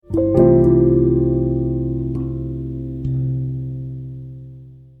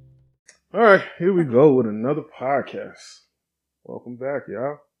Here we go with another podcast. Welcome back,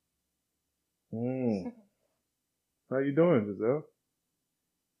 y'all. How you doing, Giselle?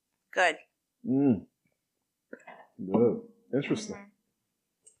 Good. Good. Interesting.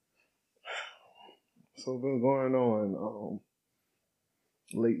 So been going on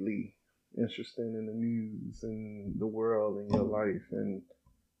lately. Interesting in the news and the world and your life and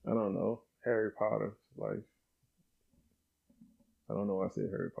I don't know, Harry Potter's life. I don't know why I said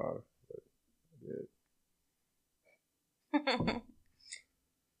Harry Potter, but I did.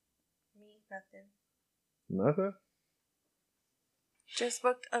 Me, nothing. Nothing? Just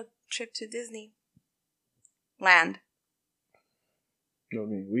booked a trip to Disney Land. You know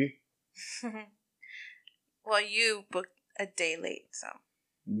what I mean? We? Well, you booked a day late, so.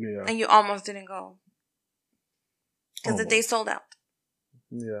 Yeah. And you almost didn't go. Because the day sold out.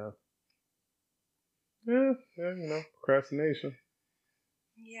 Yeah. Yeah, you know, procrastination.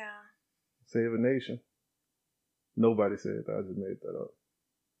 Yeah. Save a nation. Nobody said that. I just made that up.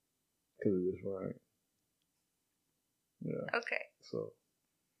 Because it just right. Yeah. Okay. So,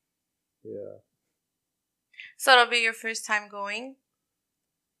 yeah. So it'll be your first time going?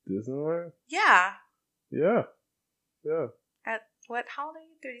 Disneyland? Yeah. Yeah. Yeah. At what holiday?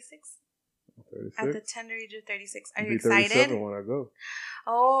 36? 36. At the tender age of 36. Are you Be excited? 37 when I go.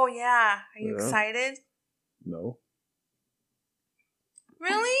 Oh, yeah. Are you excited? No.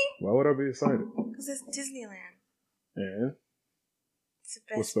 Really? Why would I be excited? Because it's Disneyland. And? It's the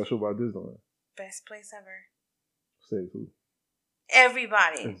best. What's special about Disneyland? Best place ever. Say who?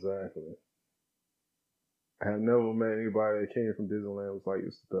 Everybody. Exactly. I have never met anybody that came from Disneyland was like,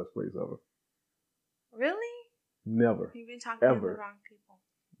 it's the best place ever. Really? Never. You've been talking to the Ever. wrong people.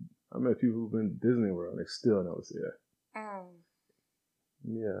 I met people who've been to Disney World and they still never see that. Mm.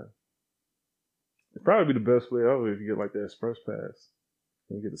 Yeah. It'd probably be the best way ever if you get like the express pass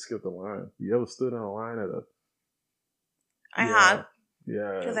and you get to skip the line. You ever stood in a line at a... I have.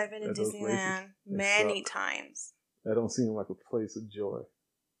 Yeah. Because I've been to Disneyland many times. That don't seem like a place of joy.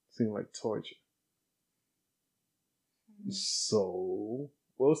 It seems like torture. So,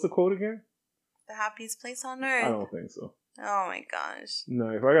 what was the quote again? The happiest place on earth. I don't think so. Oh my gosh. No,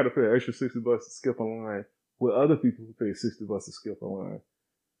 if I got to pay an extra $60 to skip a line with other people who pay $60 to skip a line,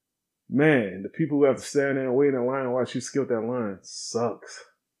 man, the people who have to stand there and wait in line and watch you skip that line sucks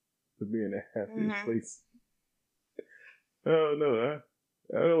for being the happiest place. Oh no,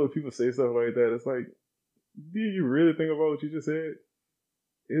 I don't know when people say stuff like that. It's like, do you really think about what you just said?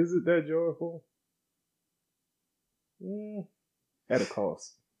 Is it that joyful? At a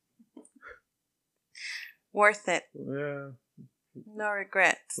cost. Worth it. Yeah. No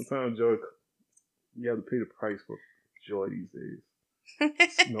regrets. Sometimes joy, you have to pay the price for joy these days.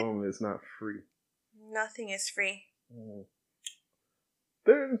 Normally it's not free. Nothing is free.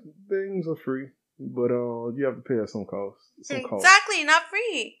 Things are free, but you have to pay at some cost. Exactly, not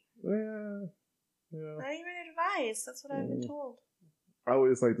free. Yeah. Not even advice. That's what I've been told. I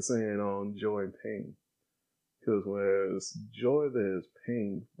always like the saying joy and pain. Because whereas joy, there's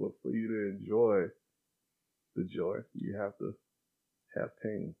pain. But for you to enjoy the joy, you have to have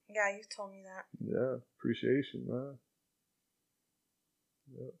pain. Yeah, you've told me that. Yeah, appreciation, man.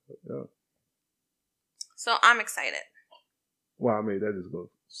 Yeah. So I'm excited. Well, I mean, that just goes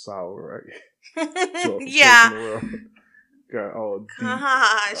sour, right? Yeah. Got all deep.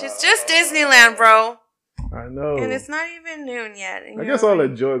 Gosh, it's just Disneyland, bro. I know. And it's not even noon yet. I guess all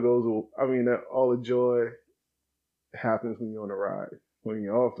that joy goes, all the joy happens when you're on the ride. When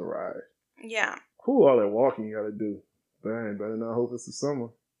you're off the ride. Yeah. Cool, all that walking you gotta do. Dang, better not hope it's the summer.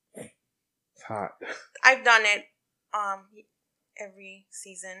 It's hot. I've done it every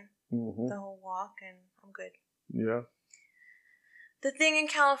season. Mm-hmm. The whole walk, and I'm good. Yeah. The thing in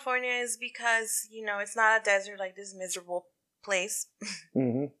California is because, it's not a desert like this miserable place.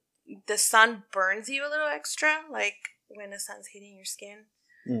 Mm-hmm. The sun burns you a little extra, like when the sun's hitting your skin.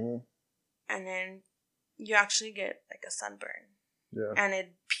 Mm-hmm. And then you actually get like a sunburn. Yeah. And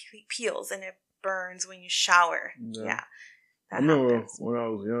it peels and it burns when you shower. Yeah. I remember when I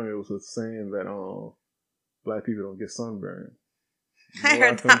was young, it was a saying that black people don't get sunburned. I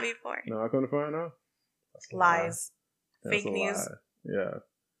heard that before. No, I couldn't find out. Lies. Fake news. Lie. Yeah.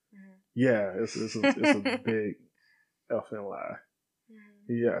 Mm-hmm. Yeah, it's a big effing lie. Mm-hmm.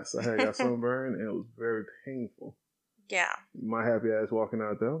 Yes, I had got sunburned and it was very painful. Yeah. My happy ass walking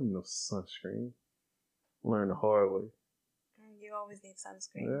out there, no sunscreen. Learned the hard way. You always need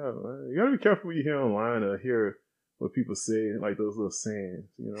sunscreen. Yeah, man. You gotta be careful what you hear online or hear what people say, like those little sayings,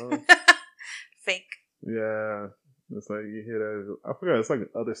 Fake. Yeah. It's like you hear that. I forgot. It's like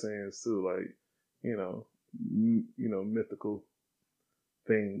other sayings too, like mythical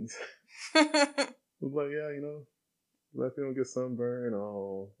things. It was like, yeah, let people get sunburned.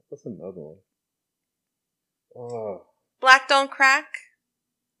 Oh, what's another one? Oh, Black don't crack.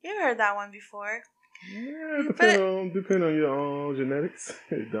 You heard that one before. yeah, depend on your own genetics.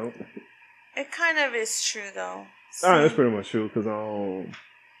 It don't. It kind of is true though. That's pretty much true because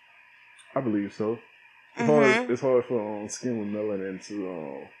I believe so. It's hard. It's hard for skin with melanin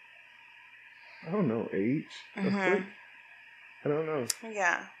to I don't know, age. I don't know.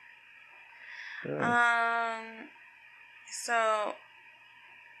 Yeah. So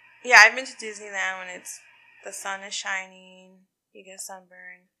yeah, I've been to Disneyland when the sun is shining, you get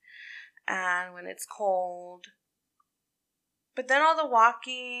sunburn, and when it's cold. But then all the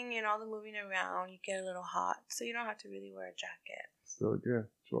walking and all the moving around, you get a little hot, so you don't have to really wear a jacket. Still, yeah,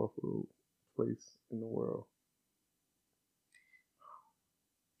 joyful place in the world.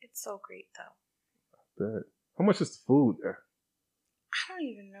 It's so great, though. I bet. How much is the food there? I don't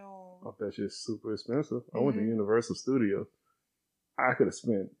even know. I bet you it's super expensive. I went to Universal Studios. I could have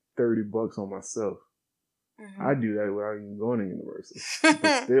spent $30 on myself. I do that without even going to Universal.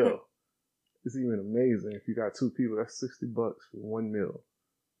 But still, it's even amazing. If you got 2 people, that's $60 for one meal.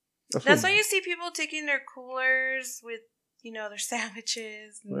 That's why you see people taking their coolers with, their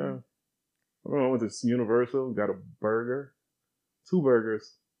sandwiches. Yeah. I remember I went to Universal, got a burger, 2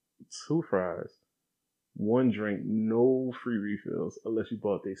 burgers, 2 fries, 1 drink, no free refills unless you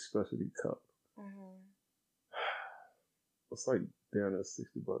bought their specialty cup. It's like down to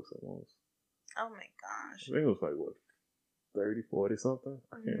 $60 almost. Oh my gosh. I think it was like, what, 30, 40 something?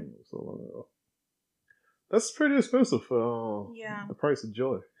 I can't remember so long ago. That's pretty expensive for the price of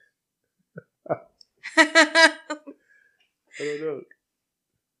joy. I don't know.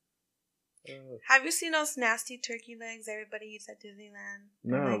 Have you seen those nasty turkey legs everybody eats at Disneyland?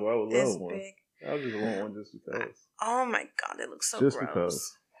 No, but I would love one. Big. I just want one just because. Oh my god, they look so just gross.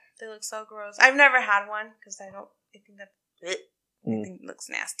 Because. They look so gross. I've never had one because I think I think it looks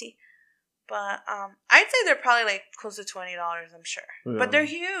nasty. But I'd say they're probably like close to $20, I'm sure. Yeah. But they're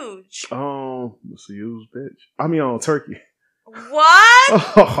huge. It's a used bitch. I mean, turkey.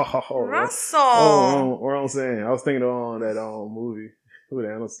 What? Russell. What I'm saying, I was thinking on that movie with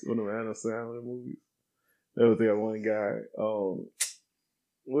Adam Sandler movies. That was that one guy.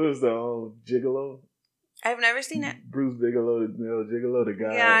 What was the Gigolo? I've never seen it. Bruce Bigelow, Gigolo, the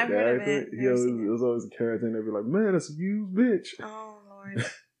guy. Yeah, I've heard of it. It was always a character, and they'd be like, "Man, it's a used bitch." Oh Lord,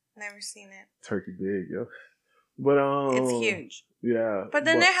 never seen it. Turkey big, yo. But it's huge. Yeah. But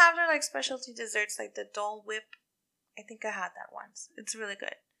then they have their like specialty desserts, like the Dole Whip. I think I had that once. It's really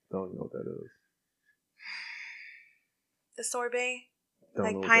good. Don't know what that is. The sorbet,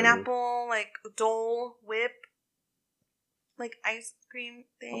 like pineapple, like Dole Whip, like ice cream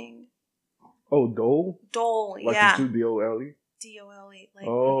thing. Oh, Dole? Dole, like yeah. Like D-O-L-E? D-O-L-E, like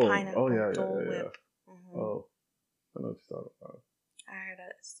the pineapple. Oh, yeah, Dole yeah. Whip. Oh, I know what you're talking about.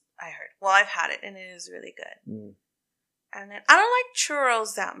 I heard. Well, I've had it, and it is really good. And then, I don't like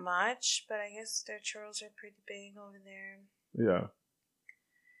churros that much, but I guess their churros are pretty big over there. Yeah.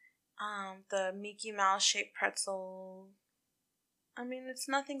 The Mickey Mouse shaped pretzel. I mean, it's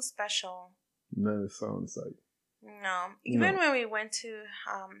nothing special. None of sounds like. No. Even when we went to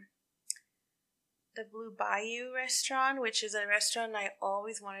the Blue Bayou restaurant, which is a restaurant I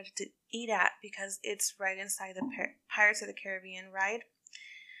always wanted to eat at because it's right inside the Pirates of the Caribbean ride.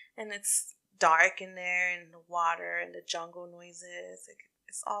 And it's dark in there, and the water and the jungle noises.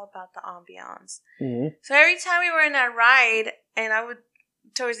 It's all about the ambiance. So every time we were in that ride, and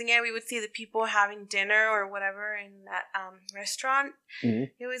towards the end, we would see the people having dinner or whatever in that restaurant. You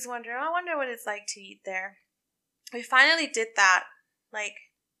always wonder, I wonder what it's like to eat there. We finally did that,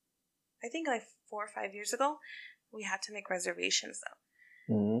 I think 4 or 5 years ago. We had to make reservations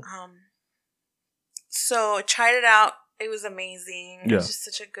though. So I tried it out. It was amazing. It was just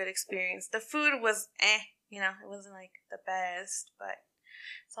such a good experience. The food was it wasn't like the best, but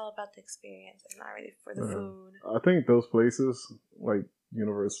it's all about the experience. It's not really for the food. I think those places like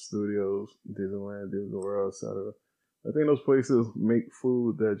Universal Studios, Disneyland, Disney World, etc. I think those places make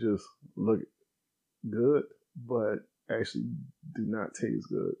food that just look good, but actually do not taste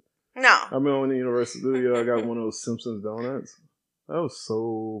good. No. I mean, on the Universal Studio, I got one of those Simpsons donuts. That was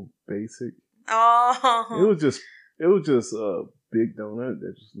so basic. Oh. It was just a big donut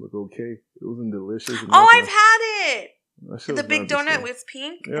that just looked okay. It wasn't delicious. Oh, I've had it. The big donut with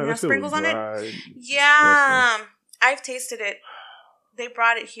pink and has sprinkles on it. Yeah. I've tasted it. They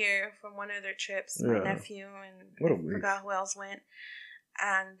brought it here from one of their trips. My nephew and I forgot who else went.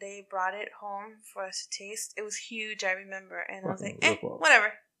 And they brought it home for us to taste. It was huge, I remember. And I was like,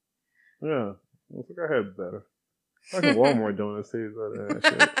 whatever. Yeah. I think I had better. Like a Walmart donuts taste better than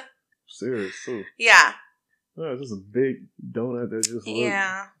that shit. Serious too. Yeah. No, it's just a big donut that just looks.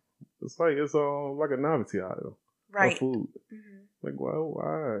 Yeah. It's like a novelty item. Right. Of food. Mm-hmm. Like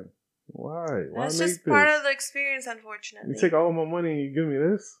why That's make just this? part of the experience, unfortunately. You take all my money and you give me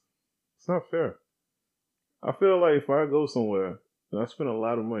this? It's not fair. I feel like if I go somewhere and I spend a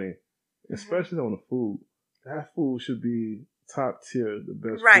lot of money, especially on the food, that food should be top tier, the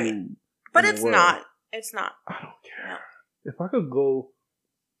best food. But it's not. It's not. I don't care. No. If I could go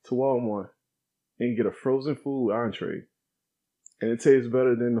to Walmart and get a frozen food entree and it tastes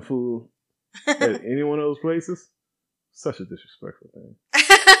better than the food at any one of those places, such a disrespectful thing.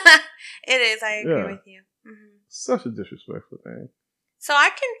 It is. I agree with you. Mm-hmm. Such a disrespectful thing. So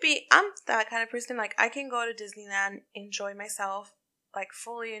I'm that kind of person. Like, I can go to Disneyland, enjoy myself, like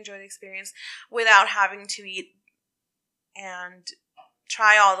fully enjoy the experience without having to eat and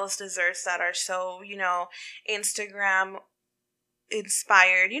try all those desserts that are so, Instagram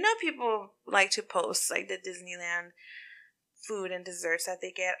inspired. People like to post like the Disneyland food and desserts that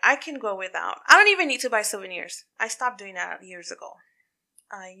they get. I can go without. I don't even need to buy souvenirs. I stopped doing that years ago.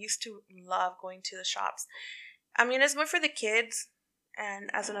 I used to love going to the shops. I mean, it's more for the kids. And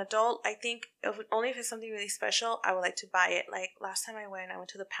as an adult, I think only if it's something really special, I would like to buy it. Like last time I went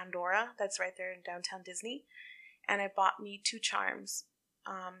to the Pandora. That's right there in downtown Disney. And I bought me 2 charms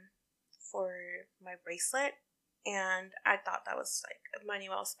for my bracelet. And I thought that was like money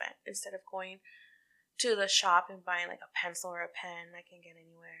well spent. Instead of going to the shop and buying like a pencil or a pen I can get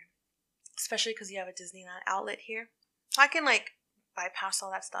anywhere. Especially because you have a Disneyland outlet here. So I can like bypass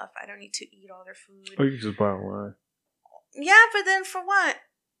all that stuff. I don't need to eat all their food. Or you can just buy online. Yeah, but then for what?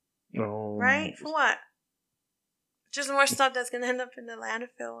 No. Right? For what? Just more stuff that's going to end up in the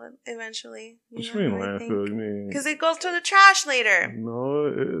landfill eventually. What you mean landfill? You mean... Because it goes to the trash later. No,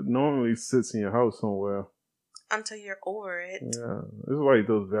 it normally sits in your house somewhere. Until you're over it. Yeah. It's like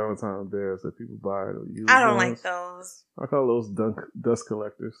those Valentine bears that people buy. I don't like those. I call those dust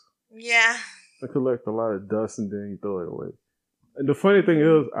collectors. Yeah. They collect a lot of dust and then you throw it away. And the funny thing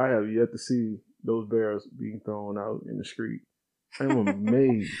is, I have yet to see those bears being thrown out in the street. I'm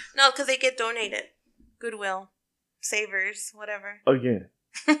amazed. No, because they get donated. Goodwill. Savers. Whatever. Again,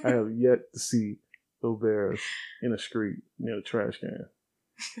 I have yet to see those bears in the street near the trash can.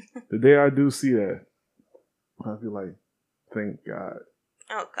 The day I do see that, I'll be like, thank God.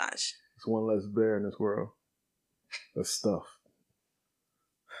 Oh, gosh. There's one less bear in this world. That's stuff.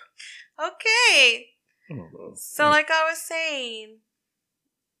 Okay. I don't know. So, like I was saying,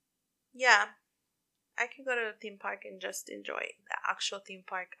 yeah, I can go to a theme park and just enjoy the actual theme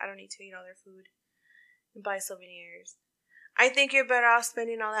park. I don't need to eat all their food and buy souvenirs. I think you're better off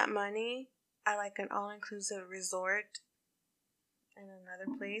spending all that money at like an all-inclusive resort in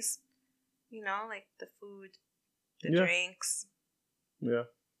another place. Like the food, the drinks. Yeah.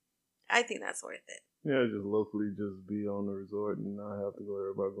 I think that's worth it. Yeah, just locally just be on the resort and not have to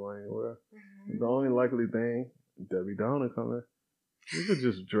worry about going anywhere. Mm-hmm. The only likely thing, Debbie Downer coming. You could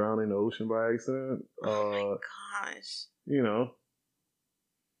just drown in the ocean by accident. Oh my gosh.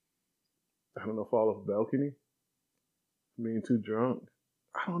 I don't know, fall off a balcony. Being too drunk.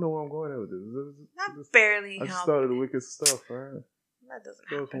 I don't know where I'm going with this. Barely. I just started the wicked stuff, right? That doesn't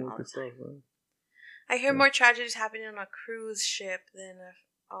happen all the time. Stuff, right? I hear more tragedies happening on a cruise ship than an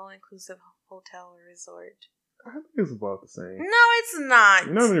all-inclusive hotel or resort. I think it's about the same. No, it's not.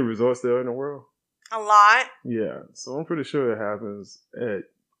 You know how many resorts there are in the world? A lot. Yeah, so I'm pretty sure it happens at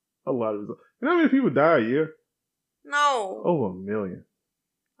a lot of resorts. You know how many people die a year? No. Over 1 million.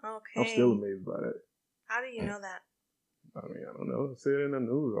 Okay. I'm still amazed by that. How do you know that? I mean, I don't know. I see it in the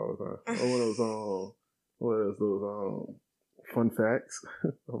news all the time. Or one of those fun facts.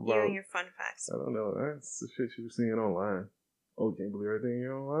 About, you and your fun facts. I don't know. That's the shit you're seeing online. Oh, can't believe everything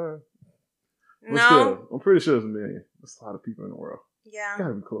you're online. But no. Still, I'm pretty sure it's 1 million. That's a lot of people in the world. Yeah.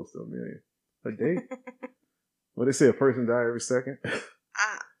 Gotta be close to 1 million. A day? Well, they say a person die every second.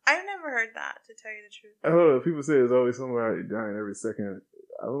 I've never heard that, to tell you the truth. I don't know. People say there's always somebody dying every second.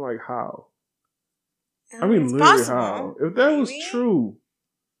 I'm like, how? I mean, literally, possible. How? If that was true,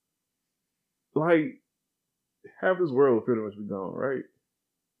 like, half this world would pretty much be gone, right?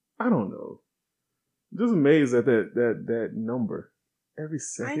 I don't know. I'm just amazed at that number. Every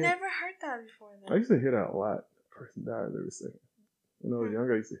second. I never heard that before, though. I used to hear that a lot. A person dies every second. When I was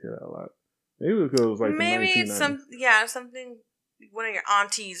younger, I used to hear that a lot. Maybe because it was like maybe it's something one of your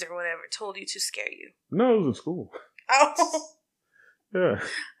aunties or whatever told you to scare you. No, it was in school. Oh. Yeah.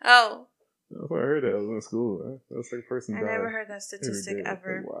 Oh. That's why I heard that. I was in school. Right? That's like a person died. I never heard that statistic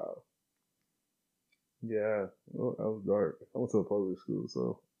ever. Like, wow. Yeah. Well, I was dark. I went to a public school,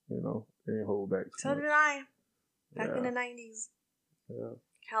 so, they didn't hold back. So did I. Back in the 90s. Yeah.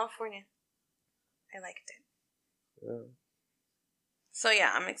 California. I liked it. Yeah. So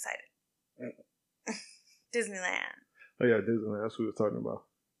yeah, I'm excited. Disneyland. Oh yeah, Disneyland. That's what we were talking about.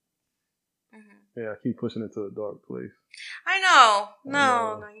 Mm-hmm. Yeah, I keep pushing it to a dark place. I know.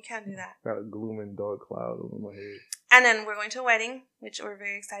 No, you can't do that. Got a glooming dark cloud over my head. And then we're going to a wedding, which we're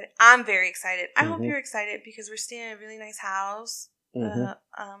very excited. I'm very excited. I hope you're excited because we're staying in a really nice house. The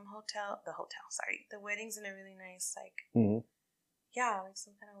hotel. Sorry, the wedding's in a really nice yeah, like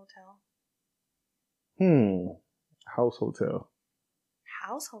some kind of hotel. House hotel.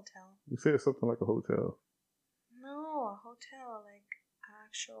 House hotel. You said something like a hotel. No, a hotel, like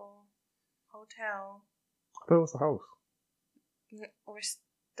actual hotel. I thought it was a house.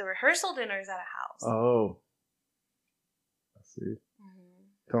 The rehearsal dinner is at a house. Oh, I see.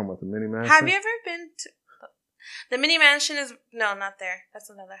 Talking about the mini mansion. Have you ever been to the mini mansion? No, not there. That's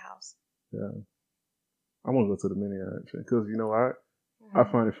another house. Yeah, I want to go to the mini mansion because you know what? I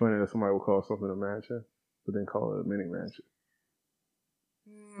find it funny that somebody will call something a mansion, but then call it a mini mansion.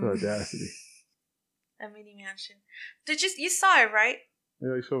 The audacity. A mini mansion. You saw it, right?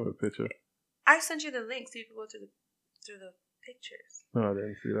 Yeah, you showed me a picture. I sent you the link so you could go through the pictures. No, I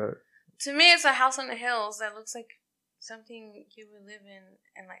didn't see that. To me, it's a house on the hills that looks like something you would live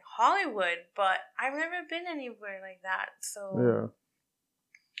in like Hollywood, but I've never been anywhere like that. So yeah,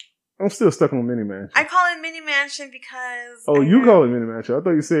 I'm still stuck on mini mansion. I call it mini mansion because you call it mini mansion. I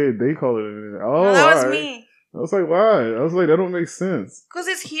thought you said they call it a mini mansion. Oh, no, that was me. I was like, why? I was like, that don't make sense. Because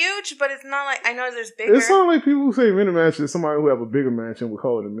it's huge, but it's not like, I know there's bigger. It sounds like people who say mini mansion, somebody who have a bigger mansion would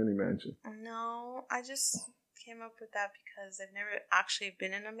call it a mini mansion. No, I just came up with that because I've never actually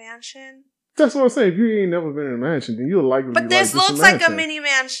been in a mansion. That's what I'm saying. If you ain't never been in a mansion, then you'll likely But this looks like a mini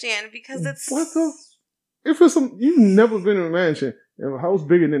mansion because it's... If it's you've never been in a mansion, and a house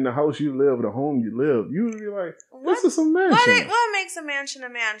bigger than the house you live, the home you live, you would be like, this is a mansion. What makes a mansion a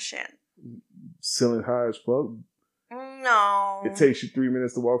mansion? Ceiling high as fuck. No. It takes you 3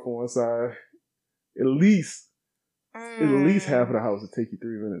 minutes to walk from one side. At least half of the house. It take you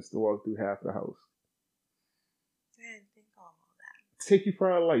 3 minutes to walk through half of the house. I didn't think all of that. Take you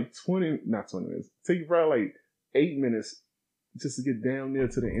probably like 20 minutes. Take you probably like 8 minutes just to get down there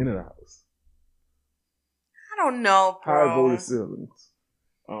to the end of the house. I don't know, bro. High voltage ceilings.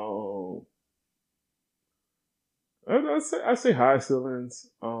 I say high ceilings.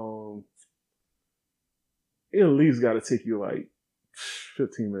 It at least got to take you like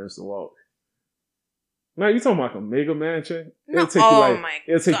 15 minutes to walk. Now you talking about like a mega mansion? No.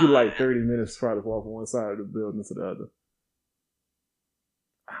 It'll take you like 30 minutes to try to walk from one side of the building to the other.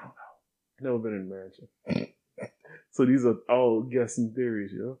 I don't know. Never been in a mansion. So these are all guessing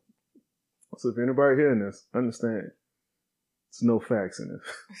theories, yo. So if anybody hearing this, understand. There's no facts in this.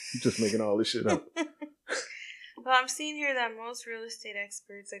 You're just making all this shit up. Well, I'm seeing here that most real estate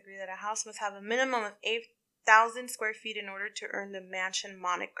experts agree that a house must have a minimum of 8,000 square feet in order to earn the mansion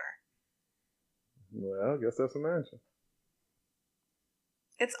moniker. Well, I guess that's a mansion.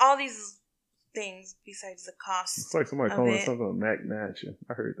 It's all these things besides the cost. It's like somebody calling something a Mac mansion.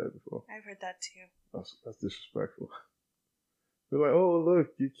 I heard that before. I've heard that too. That's disrespectful. They're like, oh, look,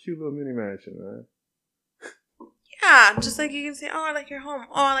 your cute little mini mansion, man. Yeah, just like you can say, oh, I like your home.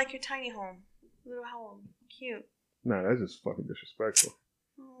 Oh, I like your tiny home. Little home. Cute. Nah, that's just fucking disrespectful.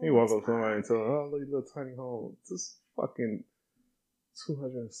 You walk up to somebody and tell them, oh, look, your little tiny home. It's this fucking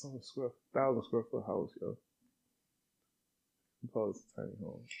 200 and some thousand square foot house, yo. You call this a tiny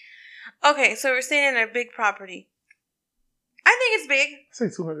home. Okay, so we're staying in a big property. I think it's big. I say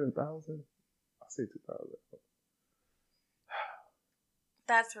 200,000. I say 2,000.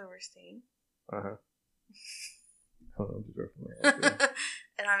 That's where we're staying. Uh-huh. Hold on,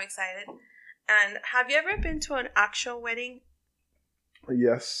 and I'm excited. And have you ever been to an actual wedding?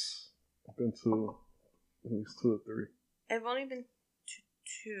 Yes. I've been to at least 2 or 3. I've only been to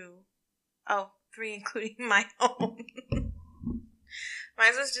 2. Oh, 3 including my own.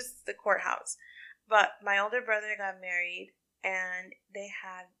 Mine was just the courthouse. But my older brother got married and they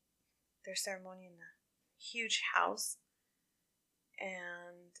had their ceremony in a huge house.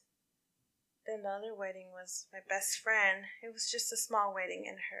 And then the other wedding was my best friend. It was just a small wedding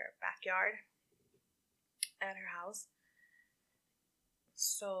in her backyard at her house.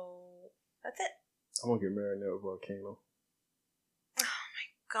 So that's it. I want to get married near a volcano. Oh my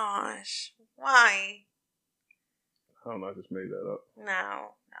gosh. Why? I don't know, I just made that up.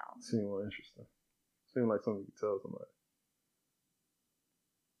 No. Seemed more interesting. Seemed like something you could tell somebody.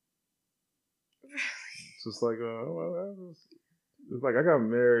 Really? It's just like, it's like I got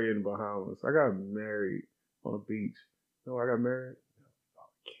married in Bahamas. I got married on a beach. You know where I got married?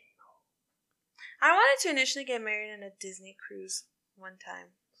 I wanted to initially get married on a Disney cruise one time.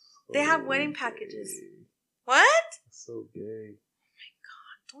 They have wedding packages. Gay. What? So gay.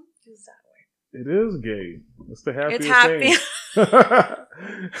 Don't use that word. It is gay. It's the happiest It's happy. thing.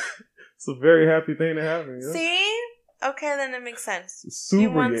 It's a very happy thing to happen. Yeah? See? Okay, then it makes sense. It's super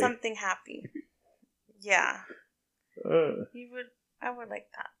you want gay. something happy. Yeah. I would like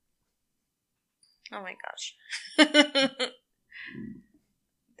that. Oh my gosh.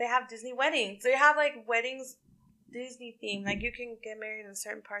 They have Disney weddings. They have like weddings Disney themed. Like you can get married in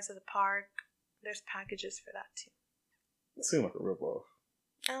certain parts of the park. There's packages for that too. It seemed like a ripoff.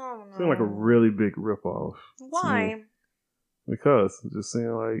 Oh no. It seemed like a really big ripoff. Why? Because it just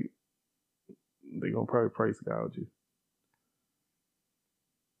seemed like they're gonna probably price gouge you.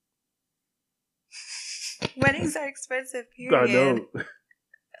 Weddings are expensive, period. I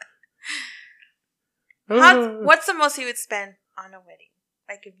know. What's the most you would spend on a wedding?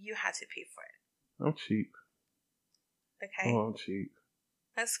 Like if you had to pay for it. I'm cheap. Okay. Oh, I'm cheap.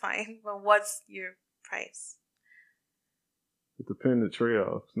 That's fine. But what's your price? It depends on the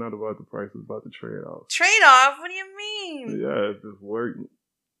trade-off. It's not about the price, it's about the trade-off. Trade-off? What do you mean? Yeah, if it's work,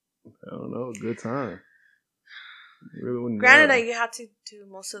 I don't know, good time. Really wouldn't Granted matter. that you have to do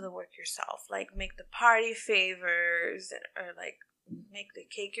most of the work yourself. Like make the party favors or like make the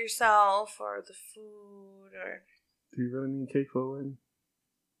cake yourself or the food or... Do you really need cake for a wedding?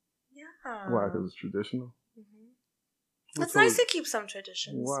 Yeah. Why? Because it's traditional? Mm-hmm. It's nice to keep some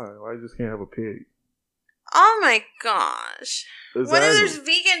traditions. Why? Why you just can't have a pig? Oh my gosh. Exactly. What if there's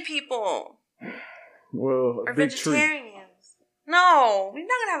vegan people? Well, a or big tree. vegetarians? No, we're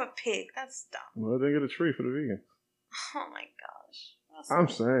not going to have a pig. That's dumb. Well, then get a tree for the vegan. Oh my gosh. I'm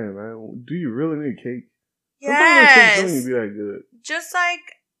saying, man, do you really need cake? Yes. Sometimes cake don't even be that good. Just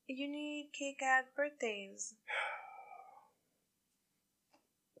like you need cake at birthdays.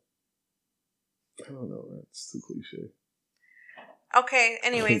 I don't know, man. It's too cliche. Okay,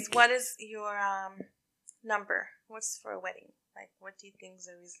 anyways, what is your number? What's for a wedding? Like, what do you think is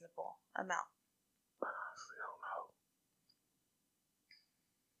a reasonable amount? Honestly, I don't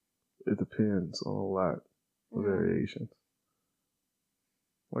know. It depends on a lot of variations.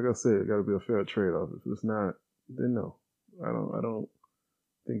 Like I said, it got to be a fair trade-off. If it's not, then no. I don't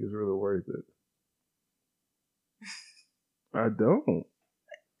think it's really worth it. I don't.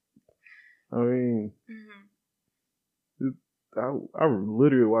 I mean, I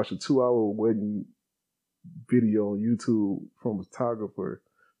literally watched a 2-hour wedding video on YouTube from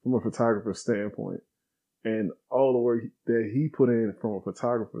a photographer's standpoint. And all the work that he put in from a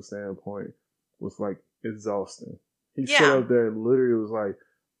photographer's standpoint was like exhausting. He showed up there and literally was like,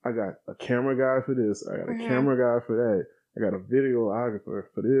 I got a camera guy for this. I got a camera guy for that. I got a videographer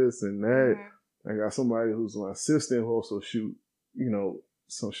for this and that. I got somebody who's my assistant who also shoot,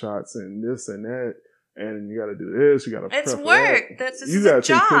 some shots and this and that. And you got to do this. You got to. It's work. You got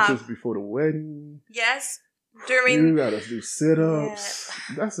to take pictures before the wedding. Yes. You got to do sit-ups.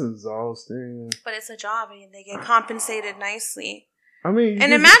 Yeah. That's exhausting. But it's a job, and they get compensated nicely. I mean,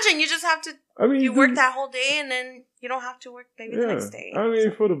 and imagine you just have to. You work do, that whole day, and then you don't have to work maybe the next day. I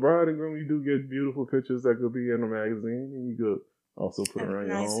mean, for the bride and groom, you do get beautiful pictures that could be in a magazine, and you could also put it around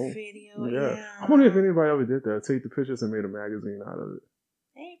your home. Nice video. Yeah. I wonder if anybody ever did that. Take the pictures and made a magazine out of it.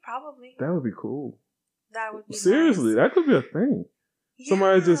 Hey, probably. That would be cool. That would be seriously. Nice. That could be a thing. Yeah.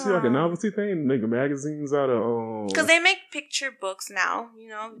 Somebody just see like a novelty thing and make magazines out of because they make picture books now,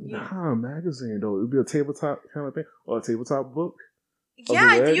 Nah, magazine though. It would be a tabletop kind of thing or a tabletop book.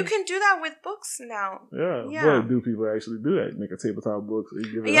 Yeah, you can do that with books now. Yeah. But do people actually do that? Make a tabletop book? So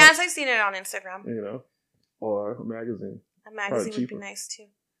you give it yes, I've seen it on Instagram. Or a magazine. A magazine would be nice too.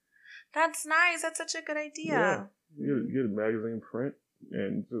 That's nice. That's such a good idea. Yeah. You get a magazine print.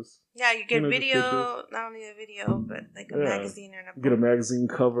 And just you get video, not only a video, but like a magazine and a book. Get a magazine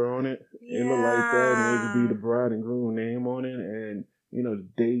cover on it. It look like that, and it could be the bride and groom name on it, and the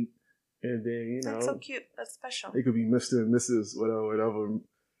date, and then that's so cute. That's special. It could be Mr. and Mrs. whatever,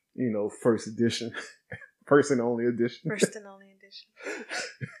 first edition, first and only edition, first and only edition,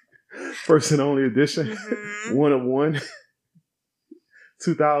 first and only edition, 1 of 1,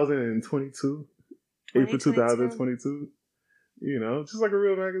 2022, April 2022. Just like a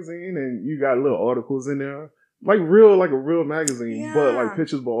real magazine, and you got little articles in there, like a real magazine, but like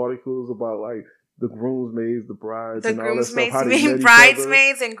pictures, but articles about like the groomsmaids, the brides, and all that stuff. How they met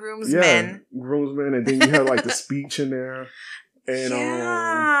bridesmaids and groomsmen, groomsmen, and then you have like the speech in there.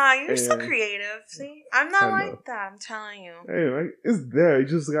 And you're so creative. See, I'm not like that. I'm telling you. Hey, like, it's there. You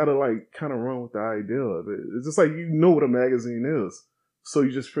just gotta like kind of run with the idea of it. It's just like what a magazine is, so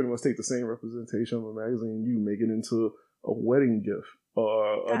you just pretty much take the same representation of a magazine, you make it into a wedding gift,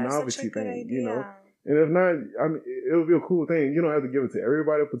 or a That is such novelty a good thing, idea. And if not, I mean, it would be a cool thing. You don't have to give it to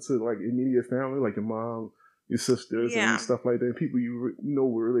everybody, but to like immediate family, like your mom, your sisters, Yeah. and stuff like that. People you know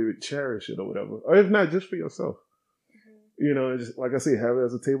will really cherish it or whatever. Or if not, just for yourself. And just like I say, have it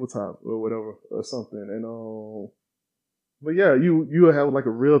as a tabletop or whatever or something. And but yeah, you will have like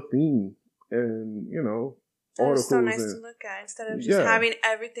a real theme and That is so articles nice and to look at instead of just yeah, having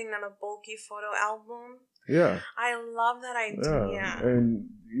everything on a bulky photo album. yeah, I love that idea. yeah. And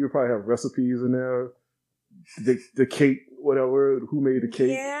you probably have recipes in there. The cake, whatever, who made the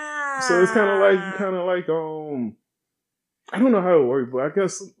cake. Yeah. So it's kind of like I don't know how it works, but I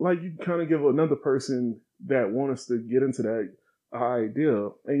guess like you kind of give another person that want us to get into that idea,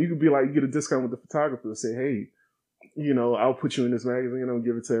 and you could be like, you get a discount with the photographer and say, hey, I'll put you in this magazine, I'll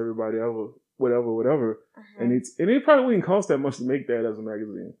give it to everybody, whatever. And it probably wouldn't cost that much to make that as a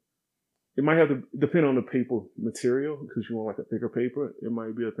magazine. It might have to depend on the paper material because you want like a thicker paper. It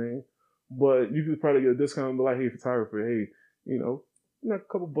might be a thing, but you could probably get a discount and be like, hey, photographer, hey, a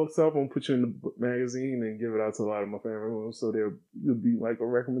couple bucks up, I'm gonna put you in the magazine and give it out to a lot of my family members, so there would be like a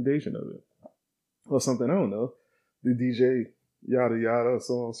recommendation of it or something. I don't know, the DJ, yada yada,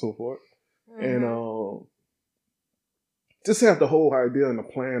 so on and so forth, and just have the whole idea and the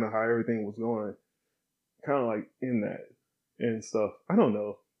plan of how everything was going, kind of like in that and stuff. I don't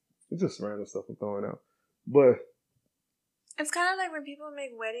know, it's just random stuff I'm throwing out, but it's kind of like when people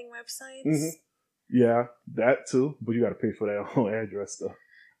make wedding websites. Mm-hmm. Yeah, that too, but you got to pay for that own address stuff.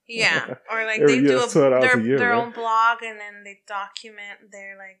 Yeah, or like they do their own blog and then they document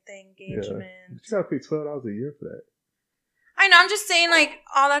their the engagement. Yeah. But you got to pay $12 a year for that. I know. I'm just saying, like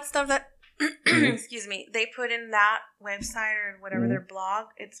all that stuff that excuse me, they put in that website or whatever their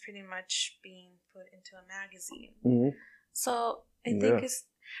blog. It's pretty much being put into a magazine. Mm-hmm. So I think it's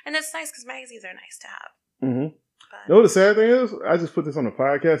nice because magazines are nice to have. Mm-hmm. You know what the sad thing is? I just put this on the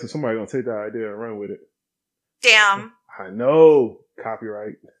podcast and somebody's going to take that idea and run with it. Damn. I know.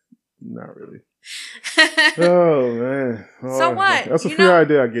 Copyright. Not really. Oh, man. So what? That's a free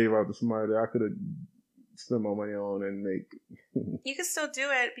idea I gave out to somebody that I could have spent my money on and make. You can still do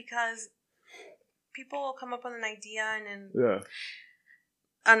it because people will come up with an idea and then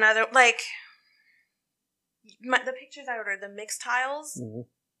another, the pictures I ordered, the mixed tiles. Mm-hmm.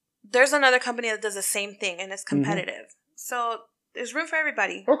 There's another company that does the same thing, and it's competitive. Mm-hmm. So there's room for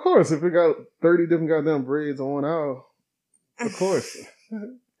everybody. Of course. If we got 30 different goddamn braids on 1 hour, of course.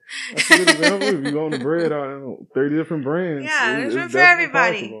 That's a good example. If you own the bread on 30 different brands. Yeah, there's room for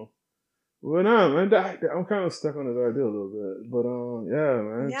everybody. Possible. Well, no, man, I'm kind of stuck on this idea a little bit. But, yeah,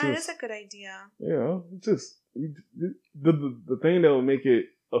 man. Yeah, it is a good idea. The thing that will make it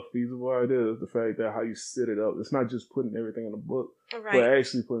a feasible idea is the fact that how you set it up. It's not just putting everything in a book, but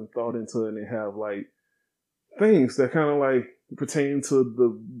actually putting thought into it and have things that kind of pertain to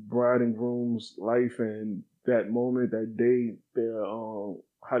the bride and groom's life and that moment, that day, their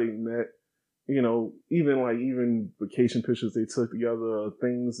how they met. Even vacation pictures they took together,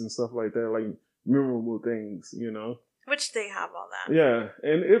 things and stuff like that, memorable things, Which they have all that. Yeah,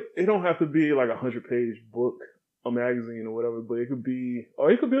 and it don't have to be like a 100-page book, a magazine or whatever, but it could be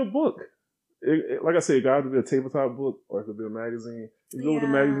a book. Like I said, it got to be a tabletop book or it could be a magazine. If you go with the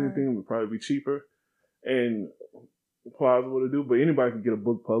magazine thing, it would probably be cheaper and plausible to do, but anybody can get a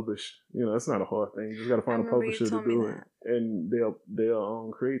book published. That's not a hard thing. You just got to find a publisher to do it, and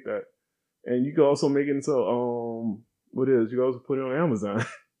they'll create that. And you can also make it into you can also put it on Amazon.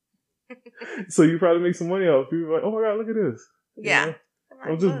 So you probably make some money off. People are like, oh my god, look at this. Yeah.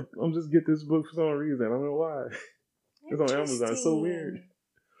 I'm just get this book for some reason. I don't know why. It's on Amazon. It's so weird.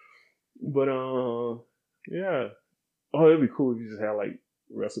 But yeah. Oh, it'd be cool if you just had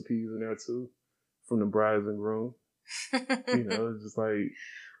recipes in there too, from the brides and groom. It's just like.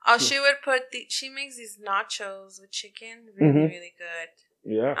 Oh, she makes these nachos with chicken, really, really good.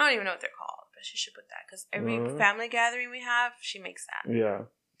 Yeah. I don't even know what they're called, but she should put that because every family gathering we have, she makes that. Yeah.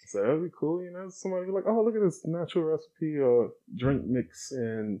 So that'd be cool, somebody be like, oh, look at this natural recipe or drink mix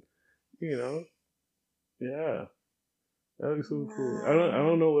and, yeah. That'd be so cool. I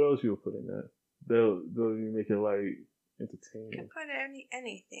don't know what else you'll put in that. They'll make it entertaining. You can put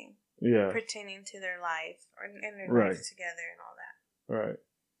anything. Yeah. Pertaining to their life or in their life together and all that. Right.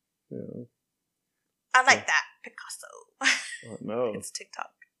 Yeah. I like that. Picasso. Oh, no. It's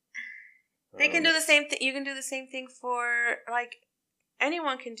TikTok. They can do the same thing. You can do the same thing for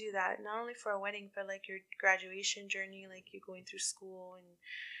anyone can do that. Not only for a wedding, but your graduation journey, you going through school and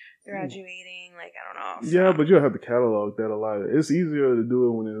graduating. I don't know. Yeah, but you'll have to catalog that a lot. It's easier to do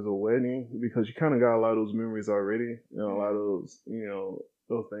it when there's a wedding because you kind of got a lot of those memories already. A lot of those,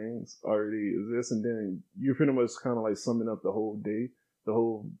 those things already exist, and then you're pretty much kind of summing up the whole day. the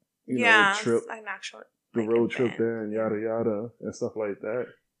whole, trip, an actual the like, road trip event. there and yada yada and stuff like that.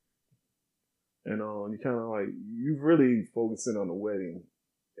 And you kind of like you really focusing on the wedding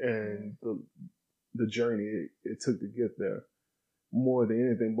and the journey it took to get there more than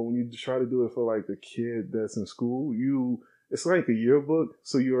anything. But when you try to do it for like the kid that's in school, it's like a yearbook,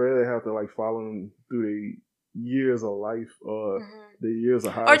 so you really have to like follow them through the years of life or the years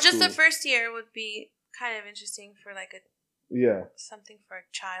of high school. Or just the first year would be kind of interesting for like something for a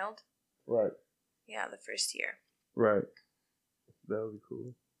child. Right. Yeah, the first year. Right. That would be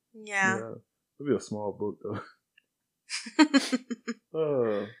cool. Yeah. It'd be a small book though.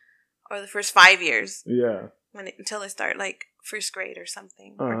 Or the first 5 years. Yeah. Until they start like first grade or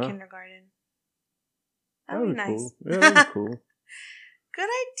something or kindergarten. That'd be nice. Cool. Yeah, that'd be cool. Good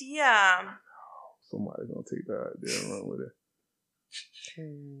idea. Somebody's gonna take that idea and run with it.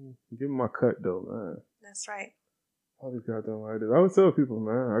 Give me my cut though, man. That's right. All these goddamn ideas. I would tell people,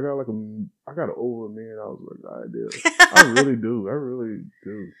 man, I got over $1 million worth of ideas. I really do. I really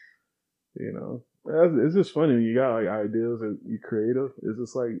do. It's just funny when you got like ideas and you're creative. It's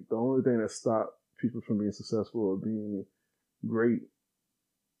just like the only thing that stops people from being successful or being great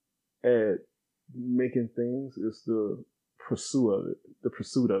at making things is the pursuit of it.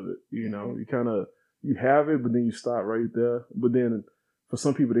 You have it, but then you stop right there. But then for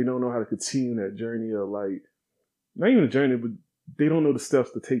some people, they don't know how to continue that journey of like, not even a journey, but they don't know the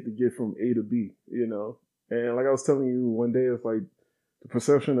steps to take to get from A to B, And like I was telling you one day, it's like the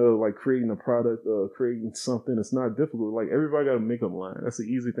perception of like creating a product or creating something, it's not difficult. Like everybody got a makeup line. That's an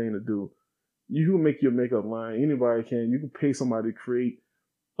easy thing to do. You can make your makeup line. Anybody can. You can pay somebody to create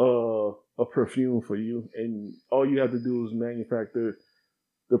a perfume for you. And all you have to do is manufacture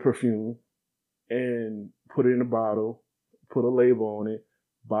the perfume and put it in a bottle, put a label on it,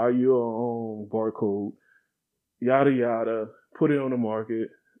 buy your own barcode, yada yada, put it on the market,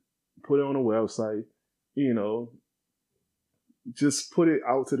 put it on a website, just put it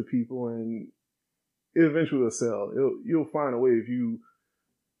out to the people and it eventually will sell. You'll find a way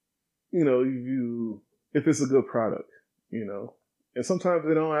if it's a good product, And sometimes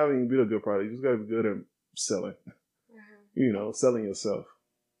they don't have even be a good product. You just gotta be good at selling, selling yourself,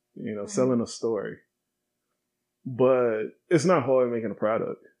 selling a story. But it's not hard making a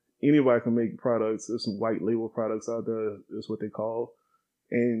product. Anybody can make products. There's some white label products out there, is what they call.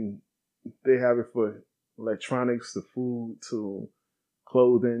 And they have it for electronics to food to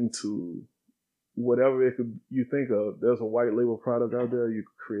clothing to whatever you think of. There's a white label product out there you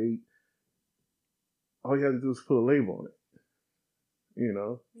could create. All you have to do is put a label on it.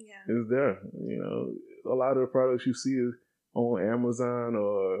 It's there. A lot of the products you see is on Amazon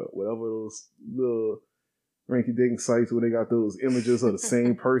or whatever those little rinky-dink sites where they got those images of the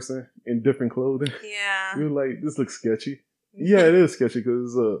same person in different clothing. Yeah. You're like, this looks sketchy. Yeah, it is sketchy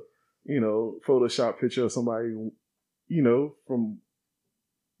because it's a, Photoshop picture of somebody, from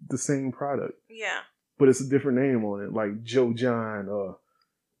the same product. Yeah. But it's a different name on it, like Joe John or,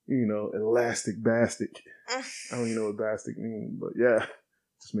 Elastic Bastic. I don't even know what Bastic means, but yeah,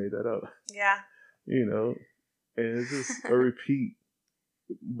 just made that up. Yeah. And it's just a repeat.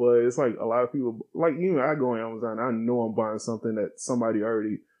 But it's like a lot of people, like even I go on Amazon, I know I'm buying something that somebody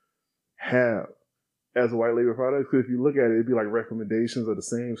already have as a white label product. Because if you look at it, it'd be like recommendations of the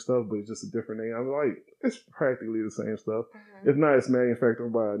same stuff, but it's just a different name. I'm like, it's practically the same stuff. If not, it's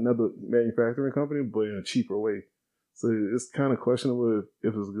manufactured by another manufacturing company, but in a cheaper way. So it's kind of questionable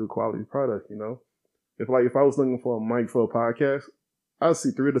if it's a good quality product, If I was looking for a mic for a podcast, I'd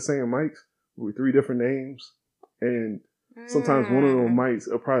see 3 of the same mics with 3 different names. And sometimes one of those mics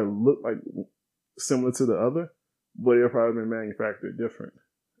will probably look like similar to the other, but it'll probably been manufactured different.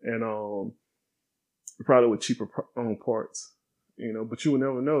 And probably with cheaper parts, but you would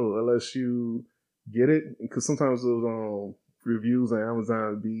never know unless you get it. Because sometimes those reviews on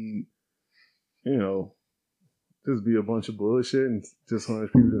Amazon be, just be a bunch of bullshit and just a bunch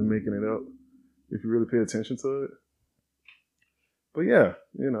of people just making it up if you really pay attention to it. But yeah,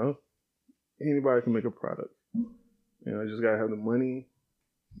 anybody can make a product. You just gotta have the money,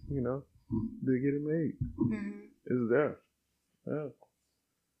 to get it made. It's there. Yeah.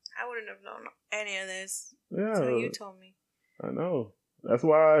 I wouldn't have known any of this until you told me. I know. That's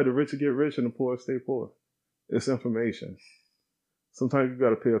why the rich get rich and the poor stay poor. It's information. Sometimes you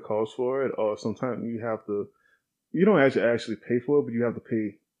gotta pay a cost for it, or sometimes you don't actually pay for it, but you have to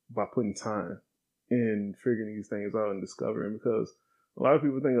pay by putting time in figuring these things out and discovering, because a lot of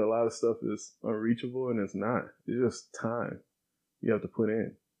people think a lot of stuff is unreachable, and it's not. It's just time you have to put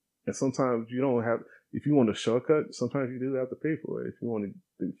in. And sometimes you don't have, if you want a shortcut, sometimes you do have to pay for it if you want it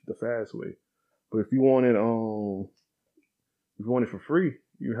the fast way. But if you want it If you want it for free,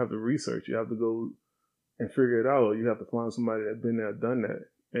 you have to research. You have to go and figure it out. You have to find somebody that's been there, done that,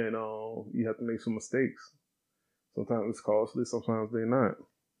 and you have to make some mistakes. Sometimes it's costly, sometimes they're not.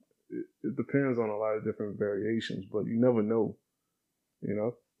 It depends on a lot of different variations, but you never know,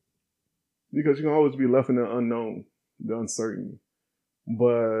 because you can always be left in the unknown, the uncertainty.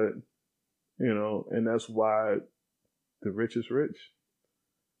 But, and that's why the rich is rich,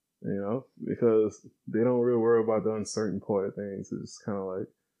 because they don't really worry about the uncertain part of things. It's kind of like,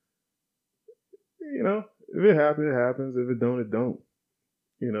 if it happens, it happens. If it don't, it don't.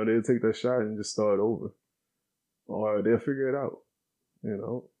 They'll take that shot and just start over. Or they'll figure it out.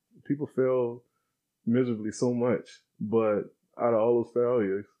 People fail miserably so much, but out of all those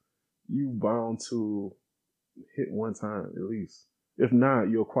failures, you bound to hit one time at least. If not,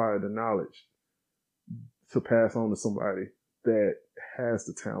 you acquire the knowledge to pass on to somebody that has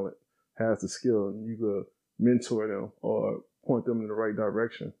the talent, has the skill, and you could mentor them or point them in the right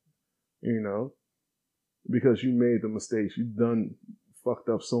direction, because you made the mistakes. You've done fucked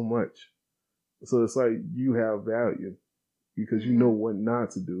up so much. So it's like you have value because you know what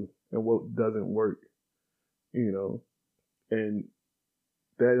not to do and what doesn't work, and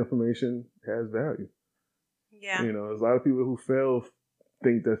that information has value. Yeah. There's a lot of people who fail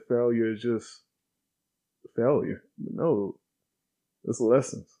think that failure is just failure. No, it's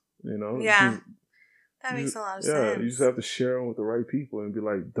lessons, Yeah. That makes a lot of sense. Yeah, you just have to share them with the right people and be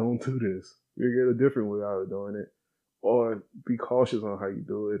like, don't do this. You get a different way out of doing it. Or be cautious on how you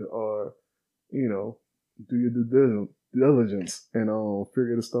do it. Or, do your due diligence and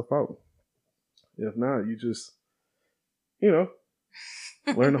figure the stuff out. If not, you just, learn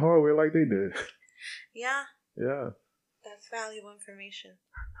the hard way like they did. Yeah. Yeah. That's valuable information.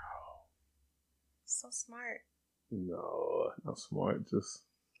 I know. So smart. No, not smart. Just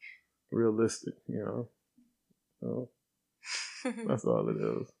realistic, So, that's all it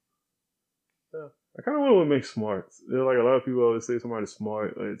is. Yeah. I kind of want to make smart. Like a lot of people always say somebody's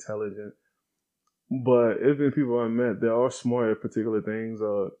smart or intelligent. But it's been people I met that are smart at particular things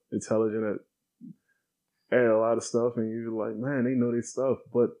or intelligent at a lot of stuff. And you're like, man, they know their stuff,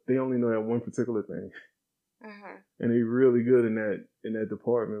 but they only know that one particular thing. Mm-hmm. And they're really good in that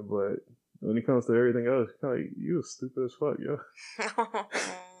department. But when it comes to everything else, you're stupid as fuck, yo.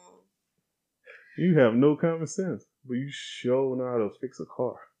 You have no common sense, but you sure know how to fix a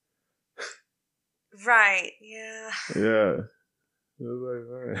car. Right, yeah. Yeah. It was like,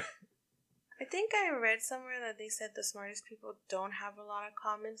 man. I think I read somewhere that they said the smartest people don't have a lot of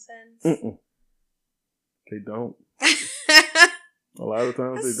common sense. Mm-mm. They don't. A lot of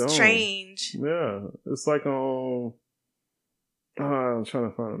times they don't. Strange. Yeah. It's like I'm trying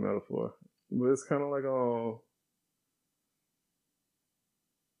to find a metaphor. But it's kind of like I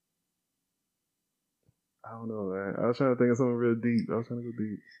don't know, man. I was trying to think of something real deep. I was trying to go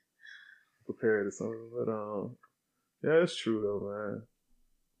deep. Prepared or something. But yeah, it's true though, man.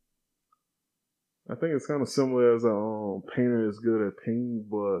 I think it's kind of similar as a painter is good at painting,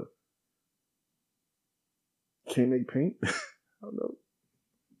 but can't make paint. I don't know.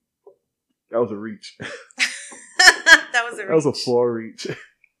 That was a reach. That was a reach. That was a far reach.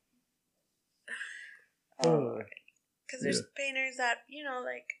 Because there's painters that,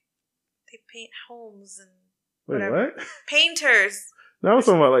 they paint homes and whatever. Wait, what? Painters. Now I'm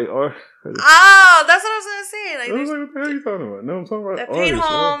talking about like art. Oh, that's what I was gonna say. I was like, what the hell are you talking about? No, I'm talking about artists. Paint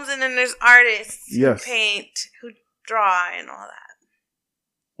homes, and then there's artists who paint, who draw, and all that.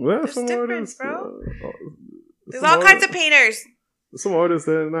 Well, there's some difference, artists, bro. There's all kinds of painters. Some artists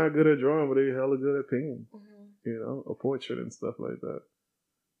that are not good at drawing, but they're hella good at painting. Mm-hmm. A portrait and stuff like that.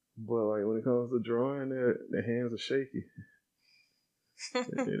 But like when it comes to drawing, their hands are shaky.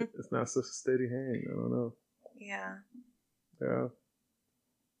 It's not such a steady hand. I don't know. Yeah. Yeah.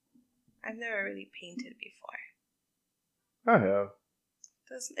 I've never really painted before. I have.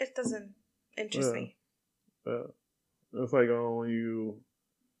 It doesn't interest me. Yeah. It's like when you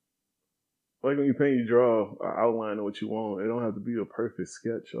paint, you draw an outline of what you want. It don't have to be a perfect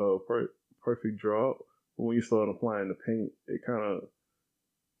sketch or a perfect draw. But when you start applying the paint, it kind of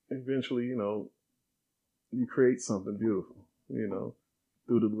eventually, you create something beautiful,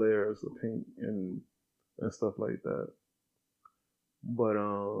 through the layers of paint and stuff like that. But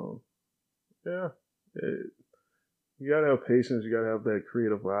yeah, you gotta have patience. You gotta have that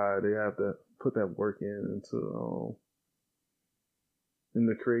creative eye. They have to put that work into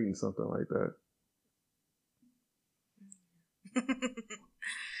creating something like that.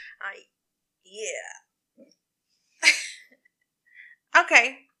 Yeah.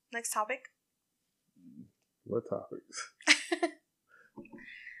 Okay, next topic. What topics?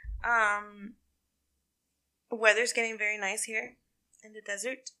 weather's getting very nice here in the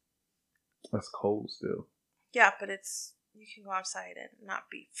desert. That's cold still. Yeah, but you can go outside and not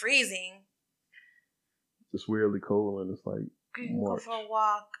be freezing. Just weirdly cold, and it's like You can go for a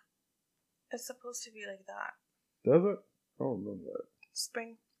walk. It's supposed to be like that. Does it? I don't remember that.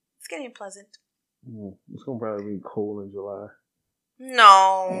 Spring. It's getting pleasant. It's gonna probably be cold in July.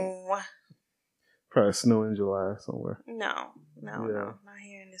 No. Probably snow in July somewhere. No. Not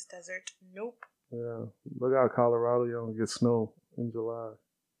here in this desert. Nope. Yeah. Look out, Colorado. You don't get snow in July.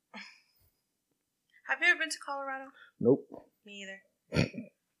 Have you ever been to Colorado? Nope. Me either.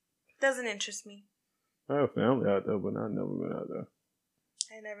 Doesn't interest me. I have family out there, but I've never been out there.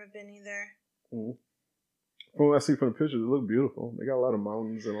 I've never been either. Mm-hmm. From what I see from the pictures, it look beautiful. They got a lot of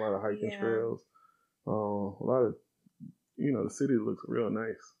mountains and a lot of hiking trails. A lot of, the city looks real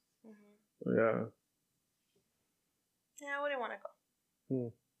nice. Mm-hmm. Yeah. Yeah, I wouldn't want to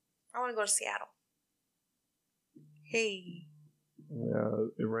go. I want to go to Seattle. Hey. Yeah,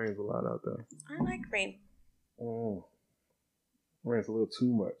 it rains a lot out there. I like rain. It rains a little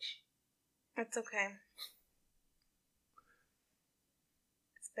too much. That's okay.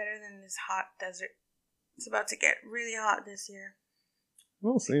 It's better than this hot desert. It's about to get really hot this year. It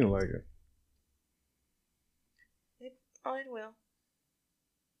don't seem like it. It will.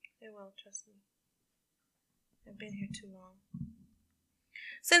 It will, trust me. I've been here too long.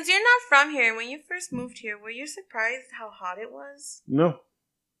 Since you're not from here, when you first moved here, were you surprised how hot it was? No.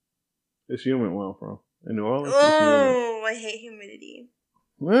 It's humid where I'm from. In New Orleans, oh, I hate humidity.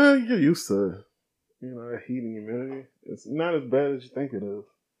 Well, you get used to, that heat and humidity. It's not as bad as you think it is.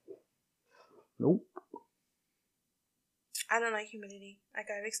 Nope. I don't like humidity. Like,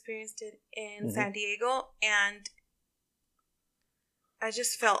 I've experienced it in San Diego, and I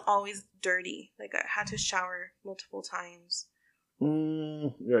just felt always dirty. Like, I had to shower multiple times.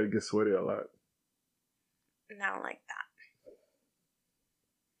 Yeah, you get sweaty a lot. And I don't like that.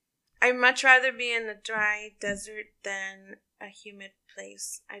 I'd much rather be in a dry desert than a humid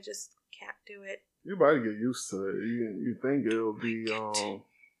place. I just can't do it. Your body get used to it. You think it'll be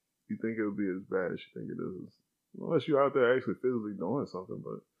you think it'll be as bad as you think it is. Unless you're out there actually physically doing something,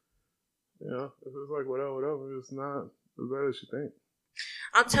 but if it's like whatever, it's not as bad as you think.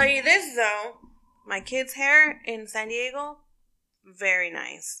 I'll tell you this though, my kid's hair in San Diego, very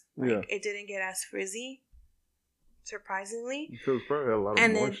nice. Like it didn't get as frizzy, surprisingly. Because probably had a lot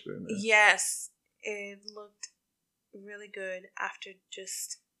of moisture in there. Yes, it looked really good after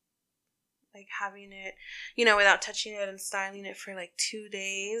just like having it, without touching it and styling it for like 2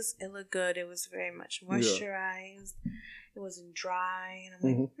 days. It looked good. It was very much moisturized. It wasn't dry. And I'm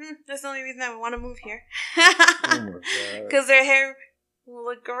like, that's the only reason I want to move here. Oh my God. Because their hair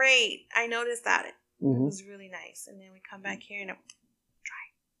looked great. I noticed that. It was really nice. And then we come back here and it's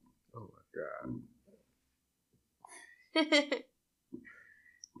dry. Oh my God.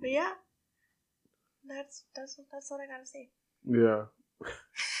 But yeah. That's what I gotta say. Yeah.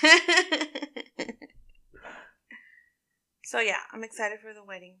 So yeah, I'm excited for the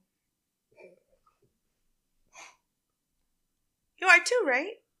wedding. You are too,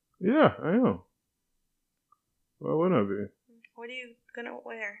 right? Yeah, I am. Why wouldn't I be? What are you gonna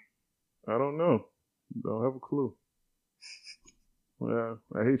wear? I don't know. Don't have a clue. Yeah,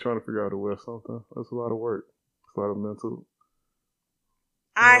 I hate trying to figure out how to wear something. That's a lot of work. It's a lot of mental.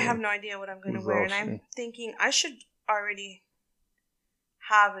 I have no idea what I'm gonna wear, and I'm thinking I should already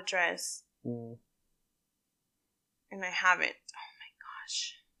have a dress. And I haven't. Oh my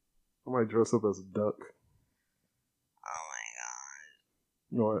gosh. I might dress up as a duck. Oh my god.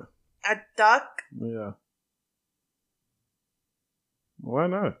 What? A duck? Yeah. Why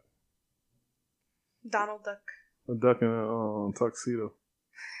not? Donald Duck. A duck in a tuxedo.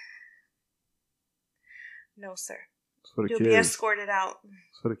 No, sir. It's for the You'll kids. be escorted out.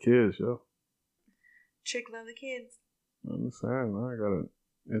 It's for the kids, yo. Chick love the kids. I'm just saying, I gotta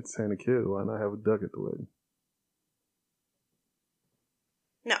entertain the kids. Why not have a duck at the wedding?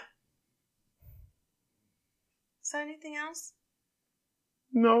 No. Is there anything else?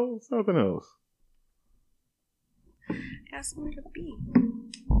 No, it's nothing else. Ask where to be.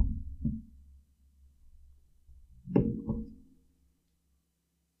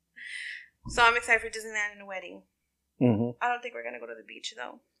 So I'm excited for Disneyland and a wedding. I don't think we're gonna go to the beach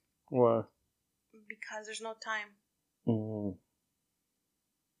though. Why? Because there's no time.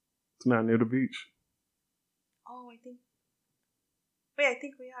 It's not near the beach. Oh, I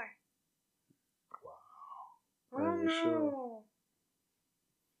think we are. Wow. I don't know.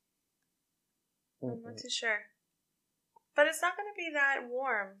 I'm not too sure. But it's not going to be that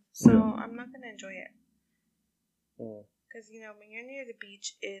warm, so I'm not going to enjoy it. Because, when you're near the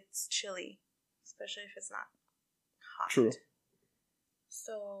beach, it's chilly, especially if it's not hot. True.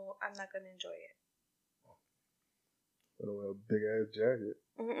 So I'm not gonna enjoy it. I don't wear a big ass jacket.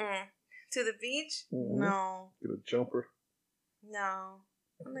 To the beach? Mm-hmm. No. Get a jumper. No.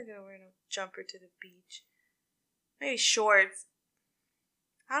 I'm not gonna wear no jumper to the beach. Maybe shorts.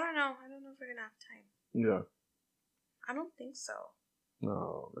 I don't know. I don't know if we're gonna have time. Yeah. I don't think so.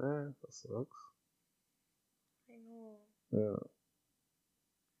 No, man. That sucks. I know. Yeah.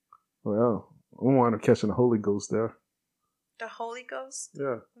 Well, I want to catching the Holy Ghost there. The Holy Ghost?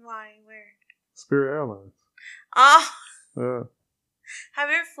 Yeah. Why? Where? Spirit Airlines. Oh! Yeah. Have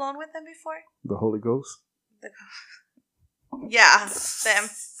you ever flown with them before? The Holy Ghost? Yeah, them.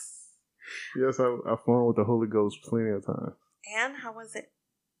 Yes, I've flown with the Holy Ghost plenty of times. And how was it?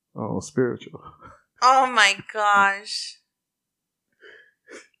 Oh, spiritual. Oh my gosh.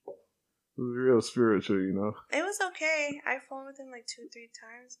 It was real spiritual, you know. It was okay. I've flown with him like 2-3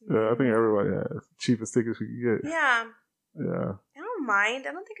 times. Yeah, I think everybody has. Cheapest tickets you can get. Yeah. Yeah. I don't mind.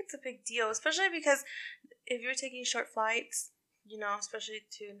 I don't think it's a big deal, especially because if you're taking short flights, you know, especially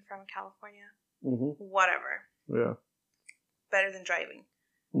to and from California, whatever. Yeah. Better than driving.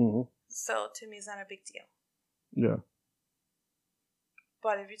 So to me, it's not a big deal. Yeah.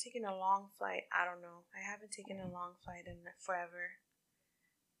 But if you're taking a long flight, I don't know. I haven't taken a long flight in forever.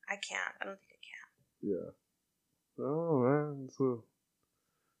 I can't. I don't think I can. Yeah. Oh, man. So,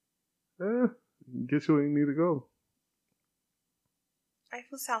 yeah. Get you where you need to go. I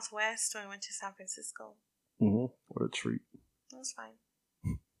flew Southwest when I went to San Francisco. What a treat. That was fine.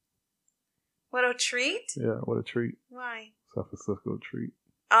 What a treat? Yeah, what a treat. Why? San Francisco treat.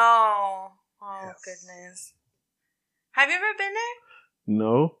 Oh, Yes. Goodness. Have you ever been there?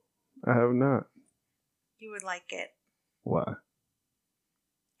 No, I have not. You would like it. Why?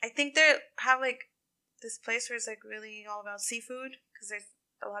 I think they have like this place where it's like really all about seafood because there's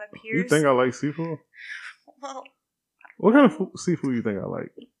a lot of piers. You think I like seafood? Well, what kind of seafood you think I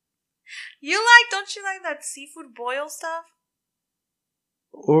like? Don't you like that seafood boil stuff?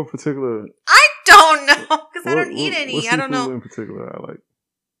 Or particular? I don't know because I don't eat any. What I don't know. seafood in particular I like?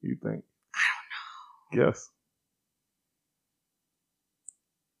 You think? I don't know. Yes.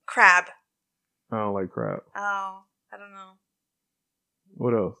 Crab. I don't like crab. Oh, I don't know.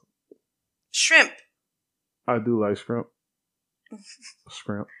 What else? Shrimp. I do like shrimp.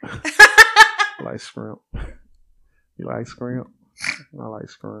 Shrimp. I like shrimp. You like shrimp? I like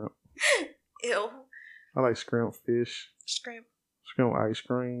shrimp. Ew. I like shrimp fish. Shrimp. Shrimp ice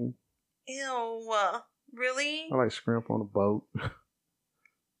cream. Ew. Really? I like shrimp on a boat.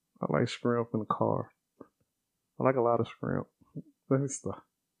 I like shrimp in a car. I like a lot of shrimp. Let me stop.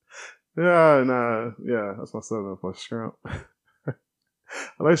 Yeah, nah. Yeah, that's my southern for shrimp.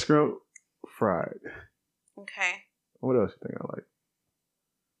 I like shrimp fried. Okay. What else you think I like?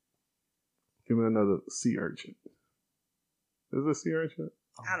 Give me another sea urchin. Is it a sea urchin?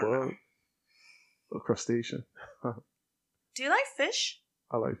 I don't know. A crustacean. Do you like fish?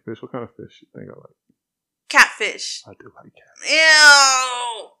 I like fish. What kind of fish you think I like? Catfish. I do like cat.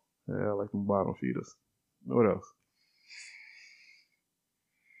 Ew. Yeah, I like them bottom feeders. What else?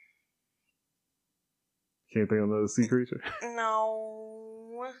 Can't think of another sea creature?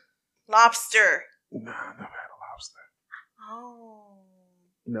 No. Lobster. Nah, I never had a lobster. Oh.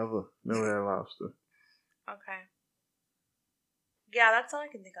 Never had a lobster. Okay. Yeah, that's all I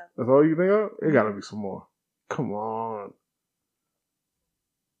can think of. That's all you think of? It gotta be some more. Come on.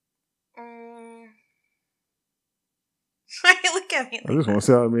 Why you look at me like I just want to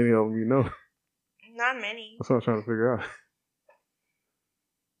see how many of them you know. Not many. That's what I'm trying to figure out.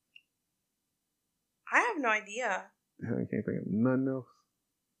 I have no idea. I can't think of nothing else.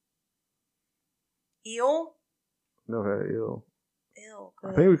 Eel? Never had eel. Ew.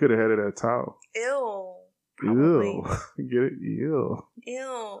 I think we could have had it at Tao. Ew. Probably. Ew. Get it? Ew.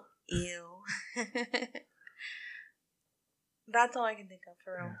 Ew. Ew. That's all I can think of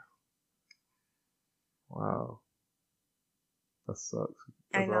for real. Wow. That sucks.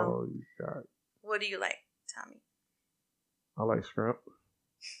 I know. All you got. What do you like? Tell me. I like shrimp.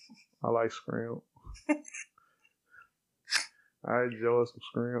 I like shrimp. I enjoy some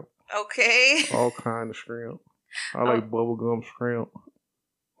shrimp. Okay. All kind of shrimp. I like bubblegum shrimp.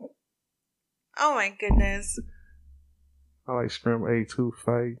 Oh my goodness. I like shrimp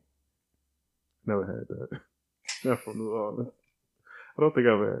etouffee. Never had that. Not from New Orleans. I don't think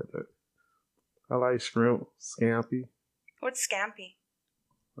I've had that. I like shrimp scampi. What's scampi?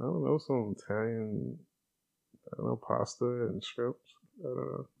 I don't know, some Italian, pasta and shrimp.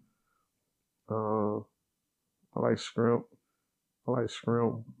 I like shrimp. I like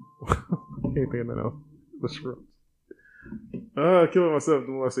shrimp. Can't think of nothing else. The shrimp. Killing myself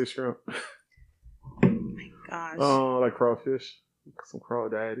the more I say shrimp. Oh my gosh. Like crawfish. Some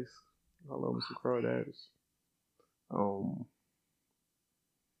crawdaddies. I love me some crawdaddies.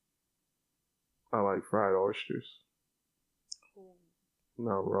 I like fried oysters. Ooh.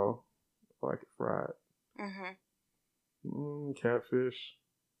 Not raw. I like it fried. Catfish.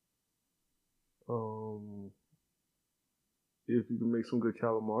 If you can make some good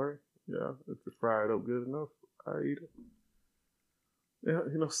calamari, yeah, if you fry it up good enough, I eat it. Yeah,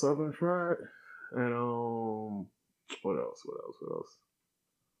 southern fried. And what else?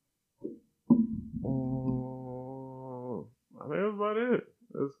 I think that's about it.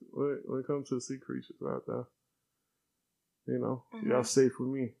 That's when it comes to the sea creatures out there. Y'all safe with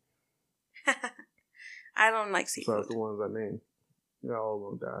me. I don't like seafood. Besides the ones I named. Y'all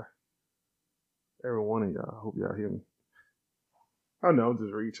all gonna die. Every one of y'all. I hope y'all hear me. I know, I'm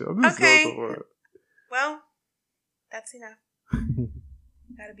just reaching. I'm just okay. going so far. Well, that's enough.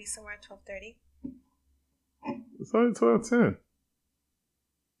 Gotta be somewhere at 12:30. It's only 12:10.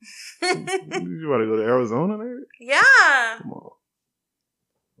 You want to go to Arizona there? Yeah. Come on.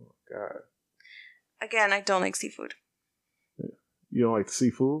 Oh, God. Again, I don't like seafood. You don't like the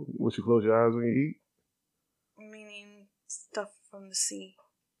seafood? What, you close your eyes when you eat? Meaning stuff from the sea.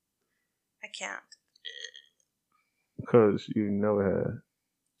 I can't. Because you never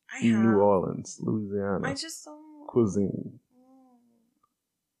had New Orleans, Louisiana. I just don't. Cuisine.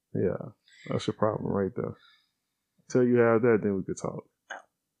 Yeah. That's your problem right there. Until you have that, then we could talk.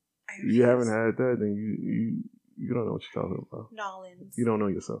 You haven't had that, then you don't know what you're talking about. Nolans. You don't know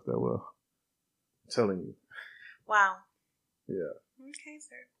yourself that well. I'm telling you. Wow. Yeah. Okay,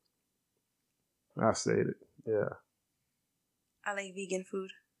 sir. I stated. Yeah. I like vegan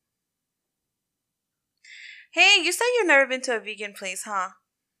food. Hey, you said you've never been to a vegan place, huh?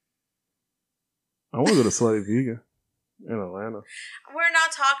 I want to go to Slutty Vegan in Atlanta. We're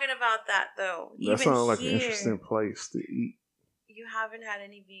not talking about that, though. That sounds like an interesting place to eat. You haven't had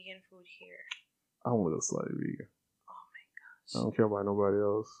any vegan food here. I want to go to Slutty Vegan. Oh, my gosh. I don't care about nobody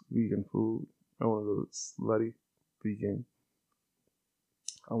else. Vegan food. I want to go to Slutty Vegan.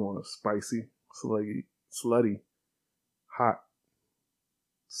 I want a spicy, slutty, hot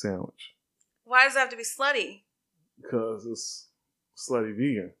sandwich. Why does it have to be slutty? Because it's Slutty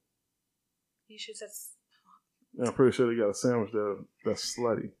Vegan. You should say. And I'm pretty sure they got a sandwich that's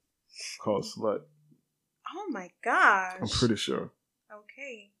slutty, called Slut. Oh my gosh. I'm pretty sure.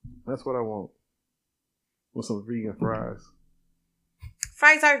 Okay. That's what I want. With some vegan fries.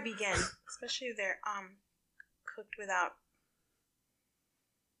 Fries are vegan, especially if they're cooked without.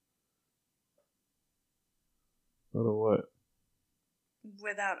 I don't know what.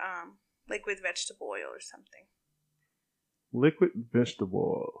 Without like with vegetable oil or something. Liquid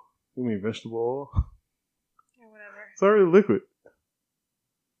vegetable oil. You mean vegetable oil? Or whatever. It's already liquid.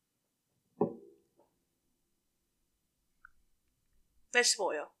 Vegetable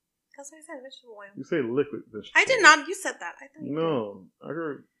oil. That's what I said, vegetable oil. You say liquid vegetable I did not. You said that. I thought you No. I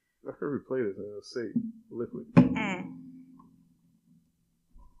heard replay this and it'll say liquid.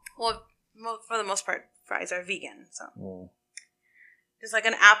 Well, for the most part, fries are vegan. So, just like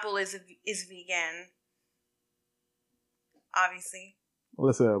an apple is vegan, obviously.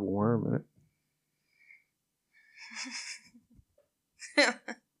 Unless it have a worm in it.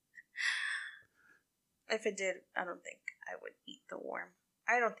 If it did, I don't think I would eat the worm.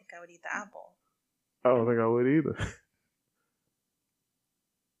 I don't think I would eat the apple. I don't think I would either.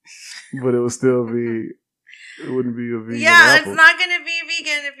 But it would still be. It wouldn't be a vegan. Yeah, apple. it's not gonna be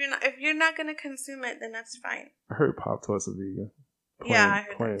vegan if you're not gonna consume it. Then that's fine. I heard Pop-Tarts are vegan. I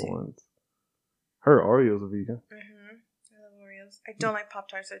heard that too. Ones. I heard Oreos are vegan. I love Oreos. I don't like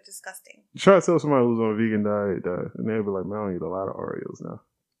Pop-Tarts. They're disgusting. Try to tell somebody who's on a vegan diet, and they'll be like, "Man, I don't eat a lot of Oreos now."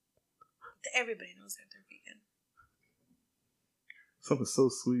 Everybody knows that they're vegan. Something so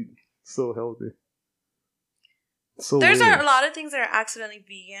sweet, so healthy. So There's weird. a lot of things that are accidentally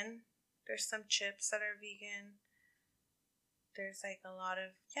vegan. There's some chips that are vegan. There's like a lot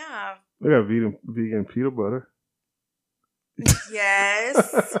of They got vegan peanut butter.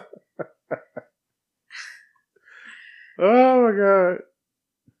 Yes. Oh my god.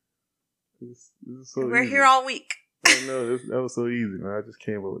 This is so We're easy. here all week. I know, that was so easy, man. I just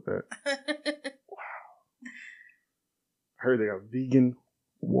came up with that. Wow. I heard they got vegan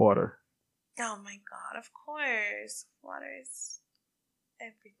water. Oh my god, of course. Water is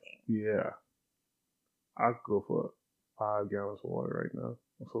everything. Yeah. I could go for 5 gallons of water right now.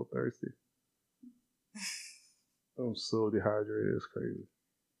 I'm so thirsty. I'm so dehydrated, it's crazy.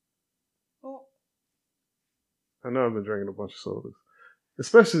 Well, I know I've been drinking a bunch of sodas.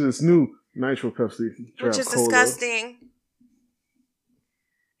 Especially this new Nitro Pepsi. which is Cola. disgusting.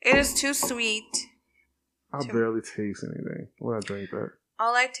 It is too sweet. I barely taste anything when I drink that.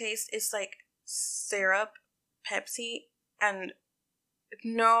 All I taste is like syrup, Pepsi, and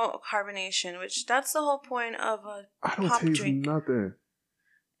no carbonation, which that's the whole point of a I don't pop taste drink. nothing.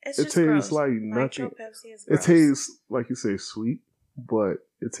 It tastes gross. like Nitro nothing. Pepsi is It gross. tastes like you say sweet, but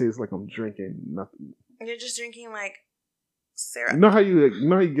it tastes like I'm drinking nothing. You're just drinking like syrup. You know how you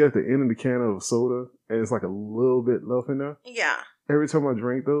get at the end of the can of soda and it's like a little bit left in there? Yeah. Every time I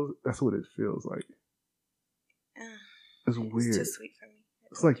drink those, that's what it feels like. It's weird. It's too sweet for me.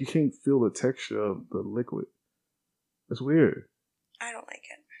 It's like you can't feel the texture of the liquid. It's weird. I don't like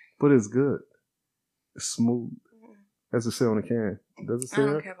it. But it's good. It's smooth. As it say on the can. Does it say I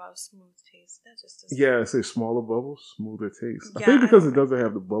don't that? care about smooth taste. That just doesn't. Yeah, it says smaller bubbles, smoother taste. Yeah, I think because it doesn't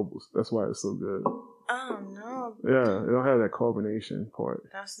have the bubbles. That's why it's so good. Oh, no. Yeah, it don't have that carbonation part.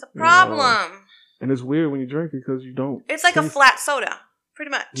 That's the problem. And it's weird when you drink it because you don't. It's like a flat soda,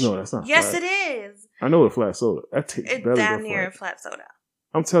 pretty much. No, that's not Yes, flat. it is. I know a flat soda. That tastes better It's than damn near a flat. flat soda.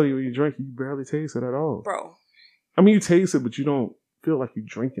 I'm telling you, when you drink it, you barely taste it at all. Bro. I mean, you taste it, but you don't feel like you're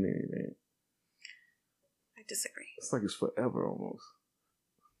drinking anything. I disagree. It's like it's forever almost.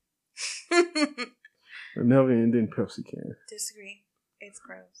 A never ending Pepsi can. Disagree. It's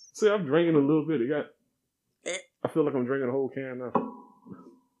gross. See, I'm drinking a little bit. I feel like I'm drinking a whole can now.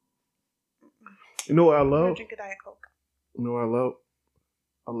 You know what I I'm love? gonna drink a Diet Coke. You know what I love?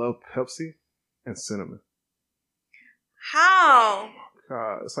 I love Pepsi and cinnamon. How?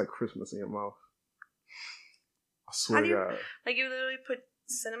 God, it's like Christmas in your mouth. I swear to God. Like you literally put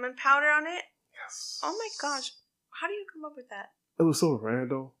cinnamon powder on it? Yes. Oh my gosh. How do you come up with that? It was so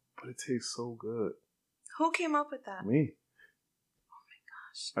random, but it tastes so good. Who came up with that? Me. Oh my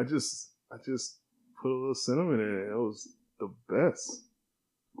gosh. I just put a little cinnamon in it. It was the best.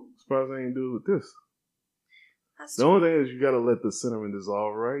 I'm surprised I didn't do it with this. That's The only thing is you gotta let the cinnamon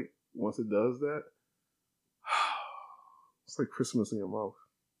dissolve right. Once it does that, it's like Christmas in your mouth.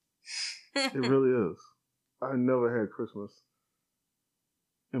 It really is. I never had Christmas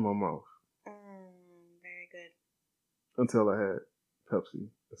in my mouth very good. until I had Pepsi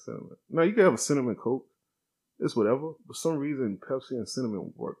and cinnamon. Now you can have a cinnamon Coke. It's whatever. For some reason, Pepsi and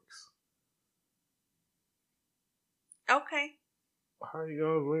cinnamon works. Okay. How are you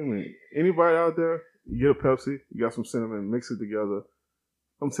gonna blame me? Anybody out there, you get a Pepsi, you got some cinnamon, mix it together.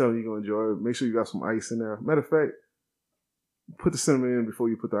 I'm telling you, you're gonna enjoy it. Make sure you got some ice in there. Matter of fact, put the cinnamon in before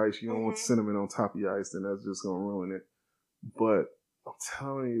you put the ice. You don't want the cinnamon on top of your ice, then that's just gonna ruin it. But I'm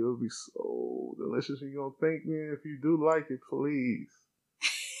telling you, it'll be so delicious. You're gonna thank me. If you do like it, please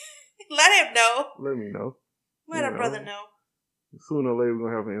Let him know. let me know. Let our brother know. Sooner or later, we're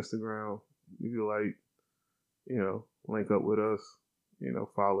gonna have an Instagram. You can link up with us.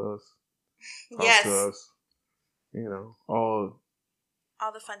 Follow us. Talk Yes. to us.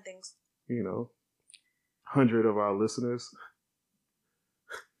 All the fun things. 100 of our listeners.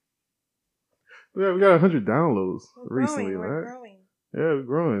 We got 100 downloads recently, We're right? growing. Yeah, we're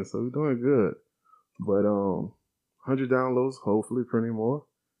growing, so we're doing good. But 100 downloads, hopefully plenty more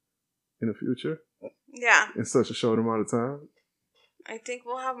in the future. Yeah. In such a short amount of time. I think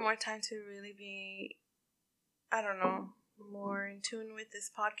we'll have more time to really be, I don't know, more in tune with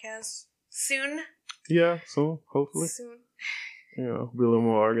this podcast soon. Yeah, soon, hopefully. Soon. Be a little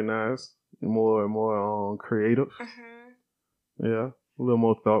more organized, more and more creative. Mm-hmm. Yeah, a little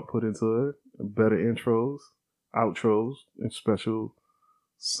more thought put into it. Better intros, outros, and special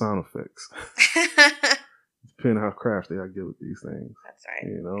sound effects. Depending on how crafty I get with these things. That's right.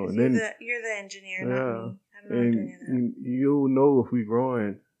 And you're the engineer, not me. I don't know how to do any of that. And you'll know if we're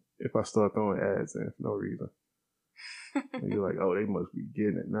growing if I start throwing ads in for no reason. And you're like, oh, they must be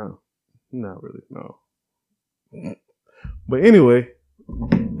getting it now. Not really, no. But anyway,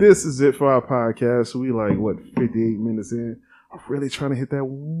 this is it for our podcast. We 58 minutes in. I'm really trying to hit that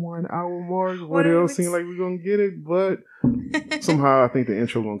 1 hour mark. What it don't seem like we're going to get it, but somehow I think the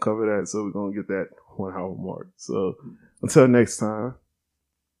intro going to cover that, so we're going to get that 1 hour mark. So until next time.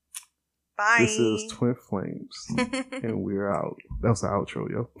 Bye. This is Twin Flames, and we're out. That was the outro,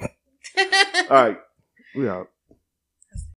 yo. All right, we out.